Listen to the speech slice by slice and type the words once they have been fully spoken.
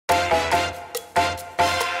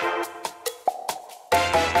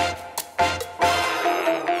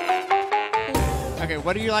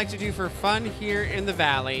What do you like to do for fun here in the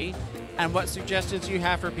Valley? And what suggestions do you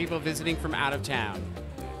have for people visiting from out of town?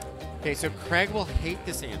 Okay, so Craig will hate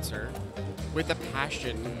this answer with a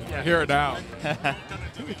passion. Yeah. Hear it now. I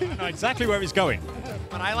know exactly where he's going.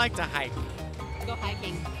 But I like to hike. Go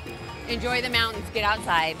hiking. Enjoy the mountains. Get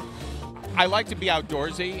outside. I like to be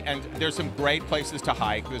outdoorsy, and there's some great places to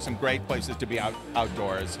hike. There's some great places to be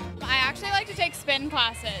outdoors. I actually like to take spin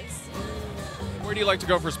classes. Where do you like to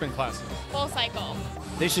go for spin classes? Full cycle.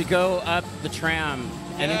 They should go up the tram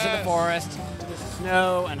and into the forest, to the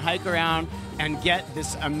snow, and hike around and get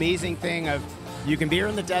this amazing thing of you can be here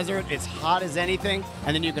in the desert, it's hot as anything,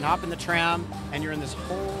 and then you can hop in the tram and you're in this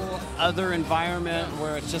whole other environment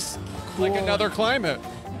where it's just cool. Like another climate.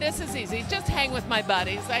 This is easy. Just hang with my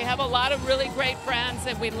buddies. I have a lot of really great friends,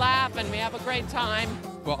 and we laugh and we have a great time.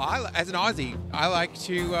 Well, as an Aussie, I like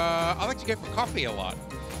to go for coffee a lot.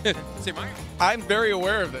 See, I'm very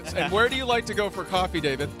aware of this. And where do you like to go for coffee,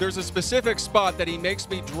 David? There's a specific spot that he makes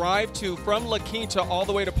me drive to from La Quinta all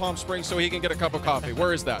the way to Palm Springs so he can get a cup of coffee.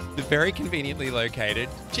 Where is that? The very conveniently located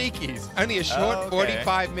Cheekies. Only a short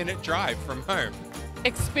 45-minute drive from home.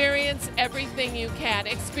 Experience everything you can.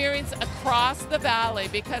 Experience across the valley,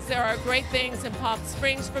 because there are great things in Palm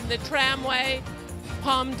Springs, from the tramway,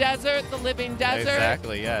 Palm Desert, the living desert.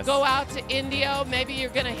 Exactly, yes. Go out to Indio. Maybe you're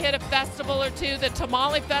going to hit a festival or two, the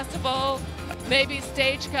Tamale Festival, maybe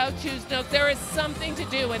Stagecoach, Who's Knows. There is something to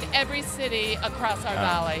do in every city across our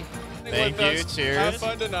valley. Thank you. Cheers. Have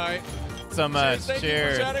fun tonight. So much. Thank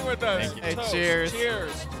Cheers. you for chatting with us. Hey, Toast. cheers.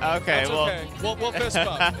 Cheers. Okay, That's well. okay. We'll fist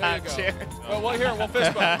bump. There you go. Cheers. We'll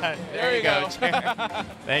fist bump. There you go.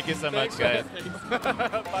 Thank you so much, guys.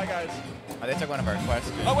 Bye, guys. Oh, they took one of our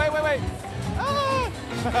questions. Oh, wait.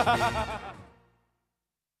 Ah!